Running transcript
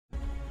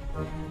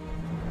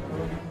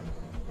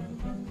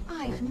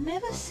I've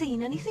never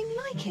seen anything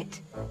like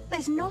it.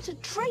 There's not a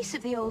trace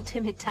of the old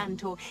timid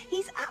Tantor.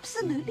 He's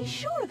absolutely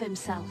sure of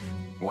himself.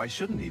 Why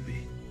shouldn't he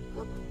be?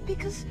 Well,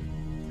 because,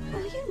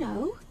 well, you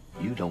know.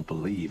 You don't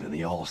believe in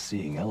the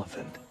all-seeing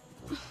elephant.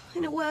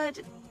 In a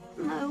word,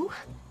 no.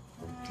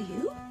 Do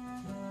you?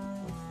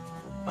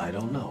 I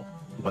don't know,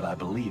 but I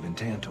believe in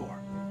Tantor.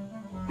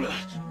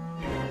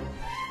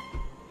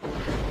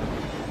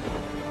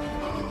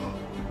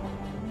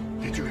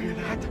 Did you hear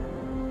that?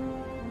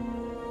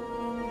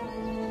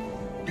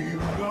 Do you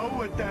know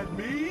what that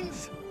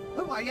means?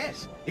 Oh, why,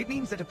 yes. It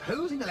means that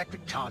opposing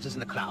electric charges in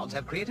the clouds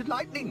have created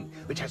lightning,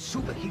 which has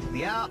superheated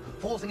the air,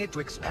 forcing it to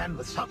expand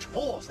with such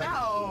force that...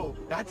 Oh,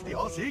 that's the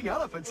all-seeing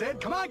elephant said.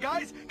 Come on,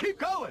 guys, keep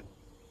going.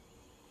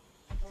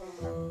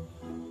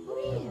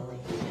 Really?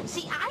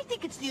 See, I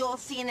think it's the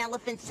all-seeing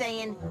elephant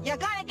saying, "You're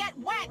gonna get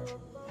wet."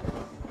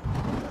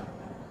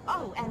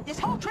 Oh, and this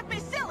whole trip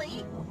is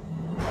silly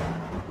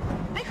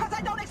because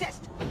I don't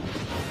exist.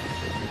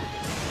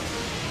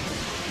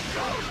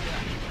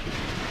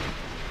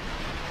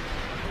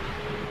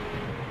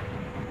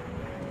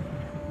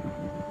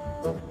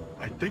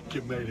 I think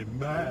you made him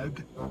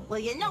mad. Well,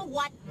 you know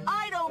what?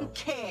 I don't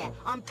care.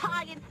 I'm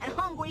tired and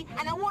hungry,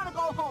 and I want to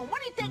go home.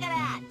 What do you think of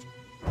that?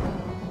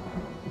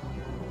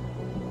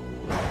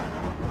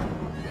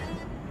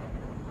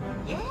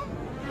 Yeah?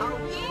 Oh,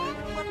 yeah?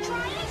 Well,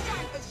 try this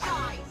on for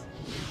size.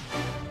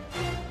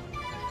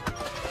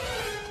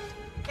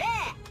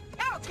 There!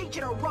 That'll teach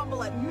you to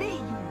rumble at me,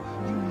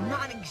 you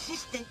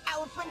non-existent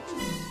elephant.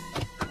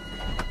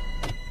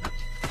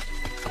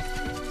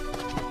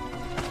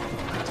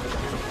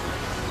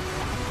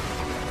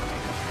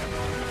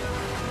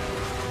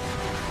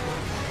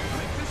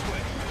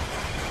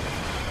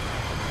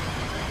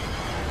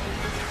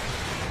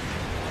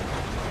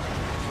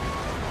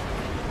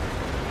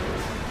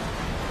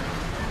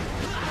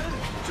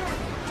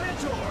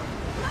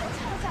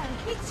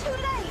 It's too late!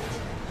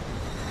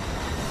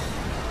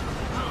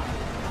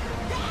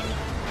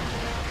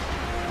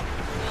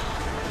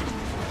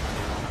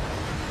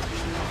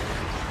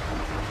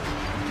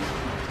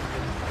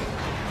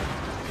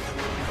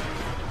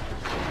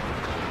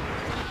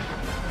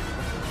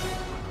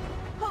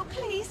 Oh,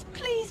 please,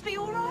 please be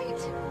all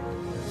right.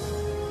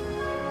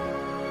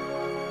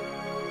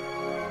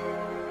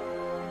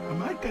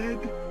 Am I dead?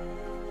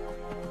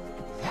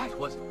 That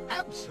was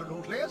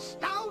absolutely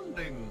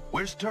astounding.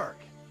 Where's Turk?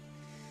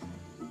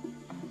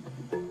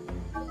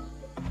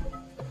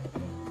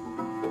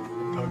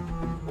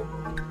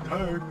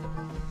 Turk,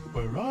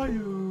 where are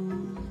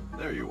you?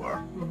 There you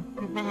are.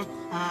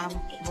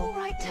 It's all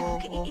right,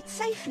 Turk. It's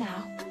safe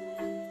now.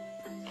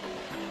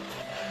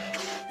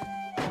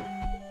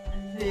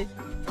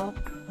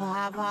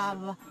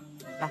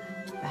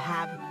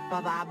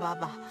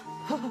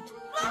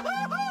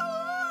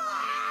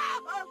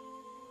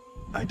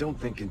 I don't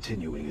think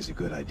continuing is a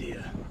good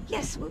idea.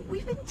 Yes,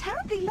 we've been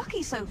terribly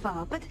lucky so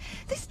far, but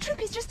this trip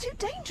is just too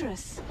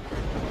dangerous.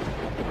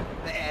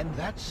 And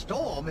that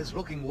storm is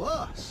looking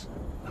worse.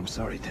 I'm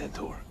sorry,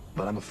 Tantor,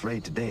 but I'm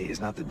afraid today is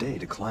not the day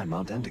to climb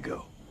Mount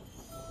Indigo.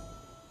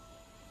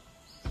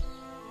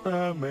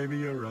 Maybe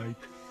you're right.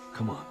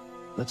 Come on,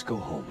 let's go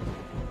home.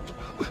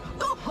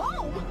 Go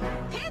home?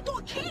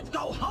 Tantor can't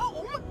go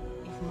home!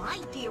 If my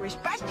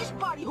dearest, bestest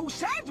buddy who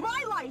saved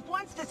my life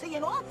wants to see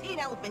an all-seeing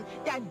elephant,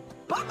 then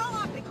buckle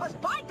up, because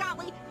by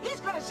golly,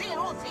 he's gonna see an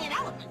all-seeing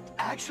elephant.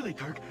 Actually,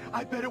 Turk,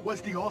 I bet it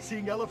was the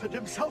all-seeing elephant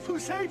himself who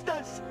saved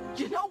us.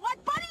 You know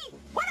what, buddy?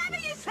 Whatever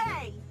you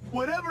say!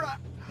 Whatever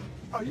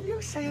Are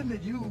you saying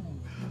that you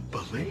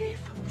believe?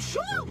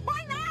 Sure,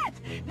 why not?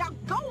 Now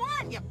go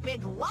on, you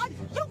big lug.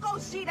 You go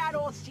see that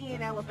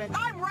all-seeing elephant.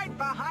 I'm right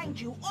behind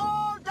you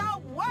all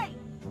the way.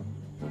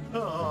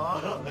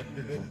 Oh.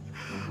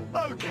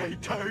 Okay,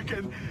 Turk,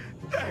 and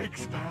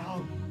thanks,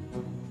 pal.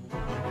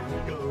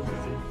 Go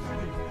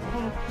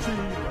see.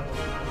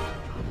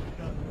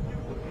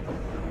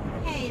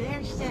 Hey,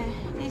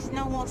 there's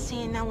no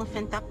all-seeing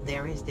elephant up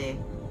there, is there?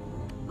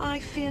 I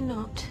fear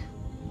not.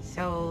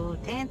 So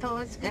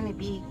Tantor's gonna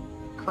be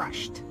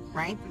crushed,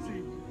 right?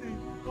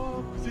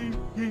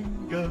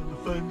 All-seeing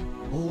elephant.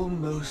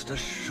 Almost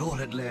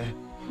assuredly.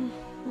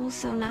 More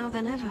so now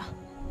than ever.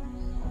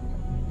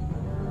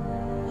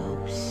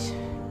 Oops.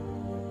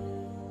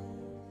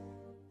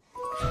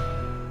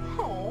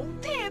 Oh,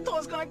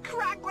 Tantor's gonna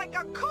crack like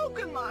a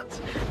coconut.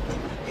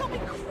 He'll be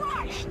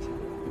crushed.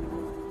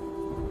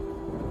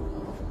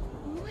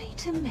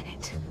 Wait a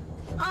minute.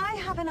 I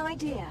have an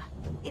idea.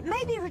 It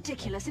may be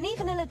ridiculous and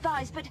even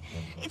ill-advised, but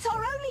it's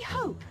our only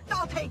hope.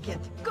 I'll take it.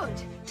 Good.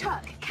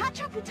 Turk, catch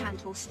up with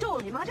Tantor, stall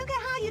him. I don't care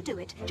how you do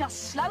it.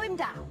 Just slow him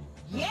down.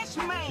 Yes,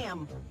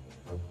 ma'am.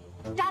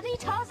 Daddy,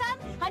 Tarzan,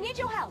 I need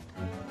your help.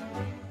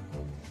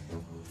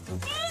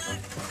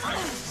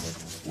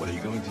 What are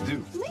you going to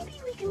do? Maybe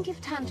we can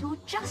give Tantor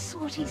just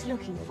what he's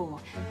looking for,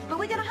 but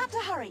we're gonna have to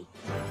hurry.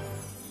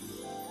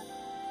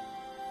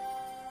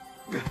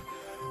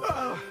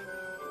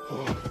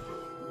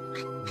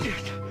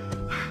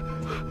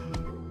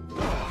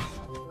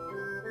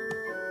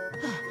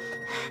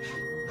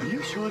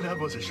 sure that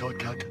was a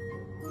shortcut?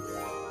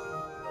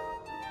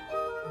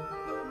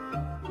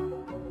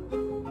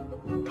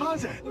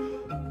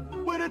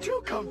 Tarzan, where did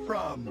you come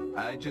from?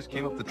 I just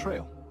came up the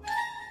trail.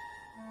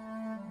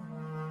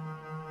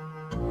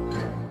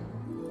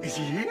 Is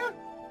he here?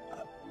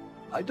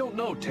 I don't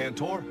know,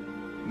 Tantor.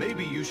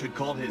 Maybe you should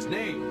call his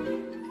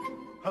name.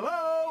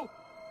 Hello?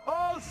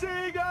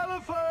 All-seeing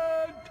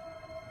elephant!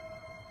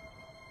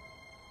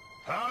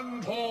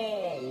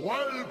 Tantor,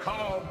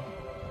 welcome!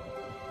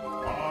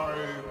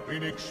 I've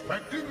been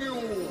expecting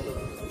you.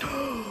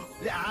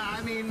 I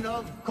mean,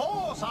 of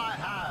course I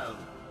have.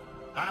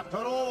 After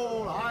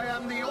all, I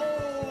am the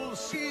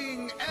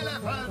all-seeing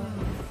elephant.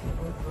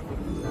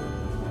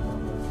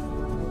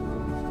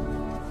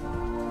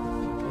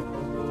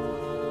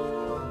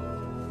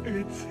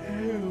 It's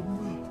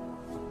him.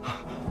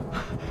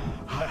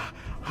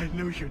 I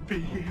knew you'd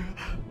be here.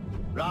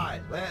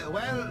 Right,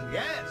 well,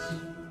 yes.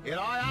 Here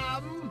I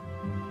am.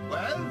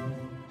 Well,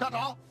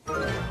 ta-ta.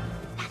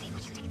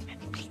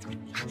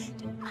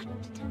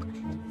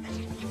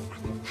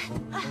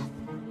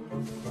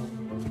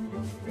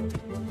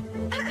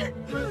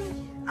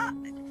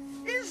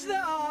 Is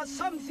there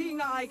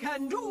something I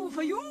can do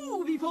for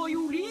you before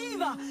you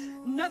leave,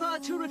 never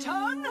to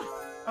return?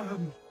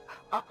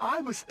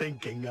 I was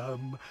thinking,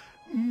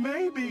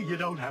 maybe you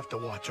don't have to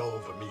watch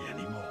over me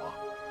anymore.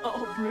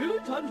 Oh, really,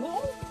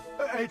 Tantor?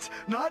 It's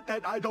not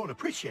that I don't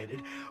appreciate it.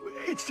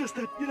 It's just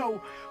that, you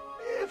know,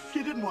 if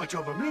you didn't watch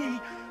over me,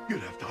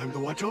 you'd have time to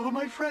watch over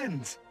my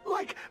friends.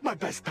 Like my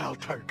best pal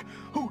Turk,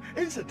 who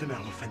isn't an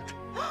elephant.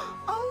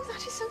 Oh,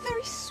 that is so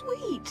very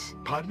sweet.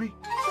 Pardon me?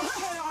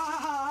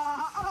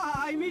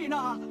 I mean,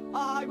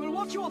 I will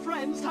watch your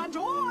friends,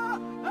 Tantor,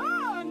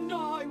 and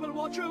I will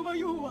watch over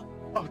you.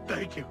 Oh,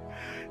 thank you.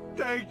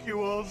 Thank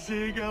you,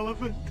 all-seeing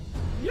elephant.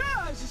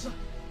 Yes,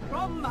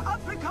 from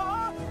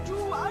Africa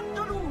to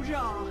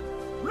Andalusia,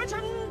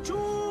 Britain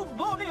to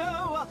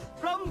Borneo,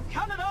 from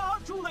Canada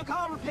to the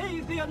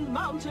Carpathian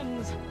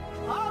Mountains.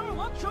 I'll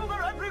watch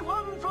over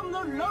everyone from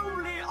the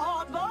lowly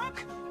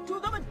aardvark to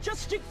the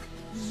majestic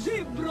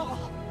zebra.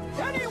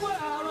 Anywhere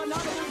an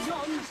animal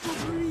yearns to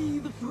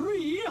breathe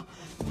free,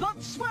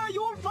 that's where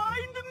you'll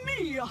find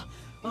me.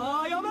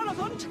 I am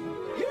Elephant.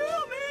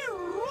 Hear me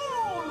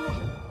roar!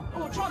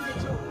 Or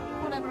trumpet, or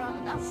whatever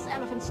us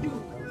elephants do.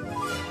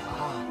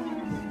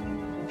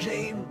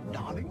 Jane,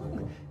 darling.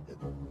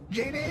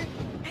 Janie?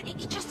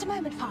 Just a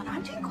moment, Father.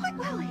 I'm doing quite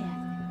well here.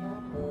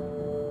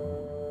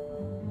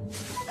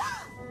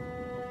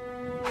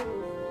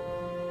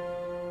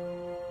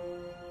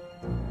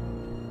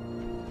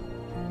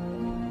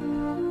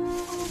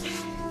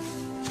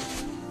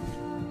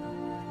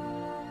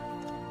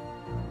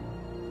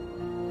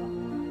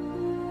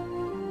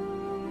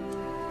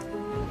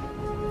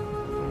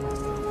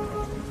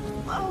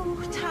 Oh,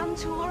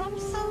 Tantor, I'm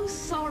so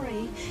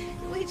sorry.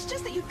 It's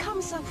just that you've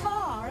come so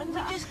far, and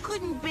I just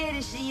couldn't bear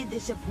to see you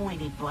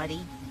disappointed,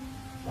 buddy.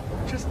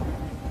 Just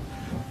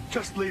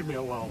leave me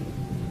alone.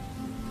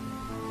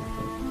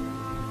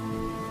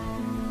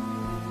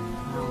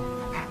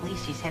 Well, at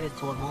least he's headed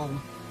toward home.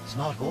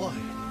 Smart boy.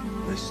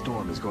 This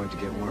storm is going to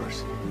get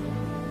worse.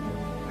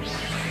 I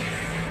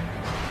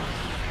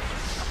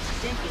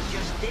think he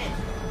just did.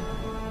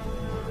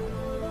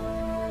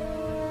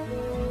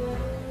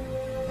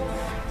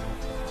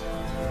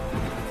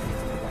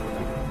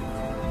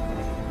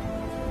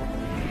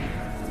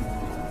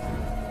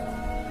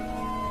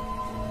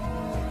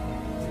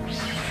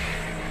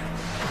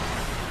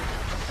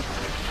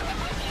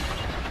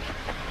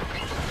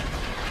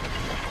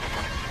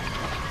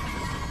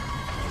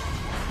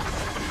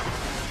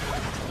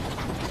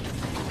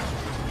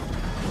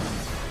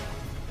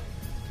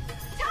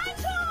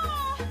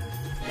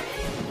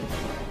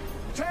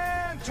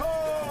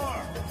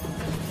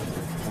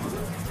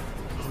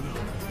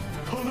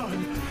 Hold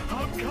on.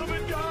 I'm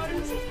coming,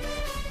 guys.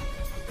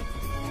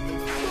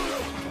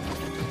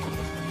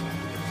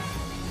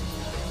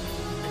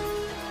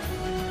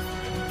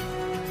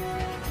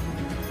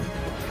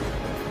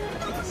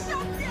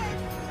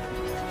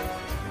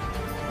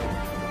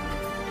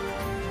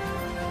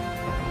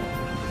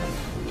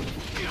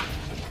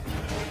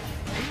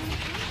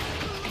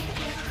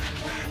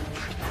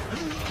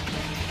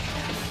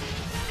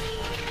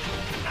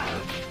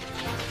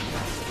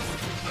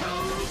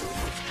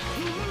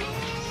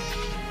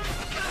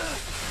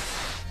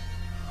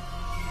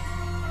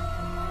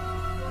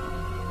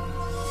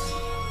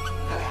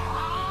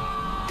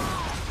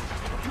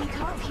 we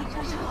can't keep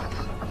that up.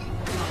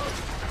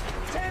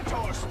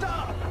 Tantor,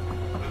 stop!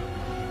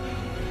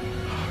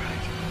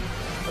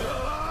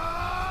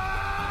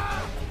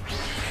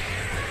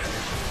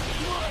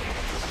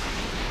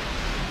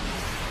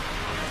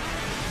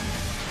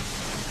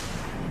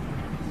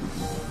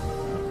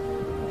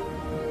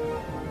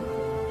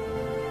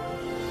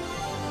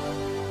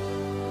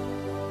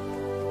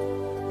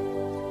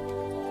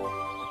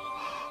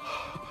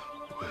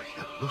 Will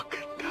you look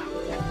at that?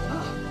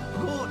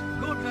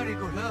 Good, very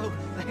good. Oh,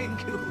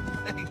 thank you.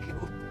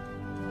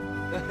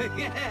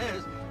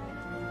 Yes.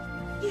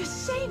 You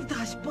saved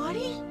us,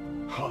 buddy.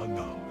 Oh,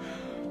 no.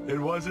 It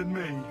wasn't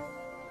me.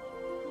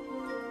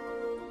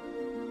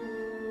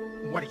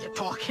 What are you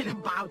talking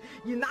about?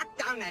 You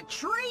knocked down that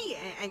tree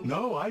and...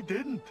 No, I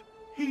didn't.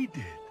 He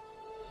did.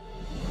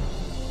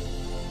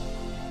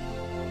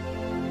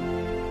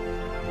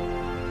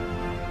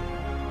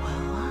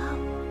 Well,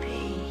 I'll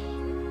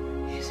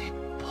be... Is it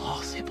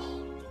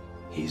possible?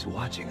 He's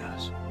watching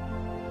us.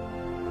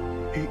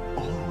 He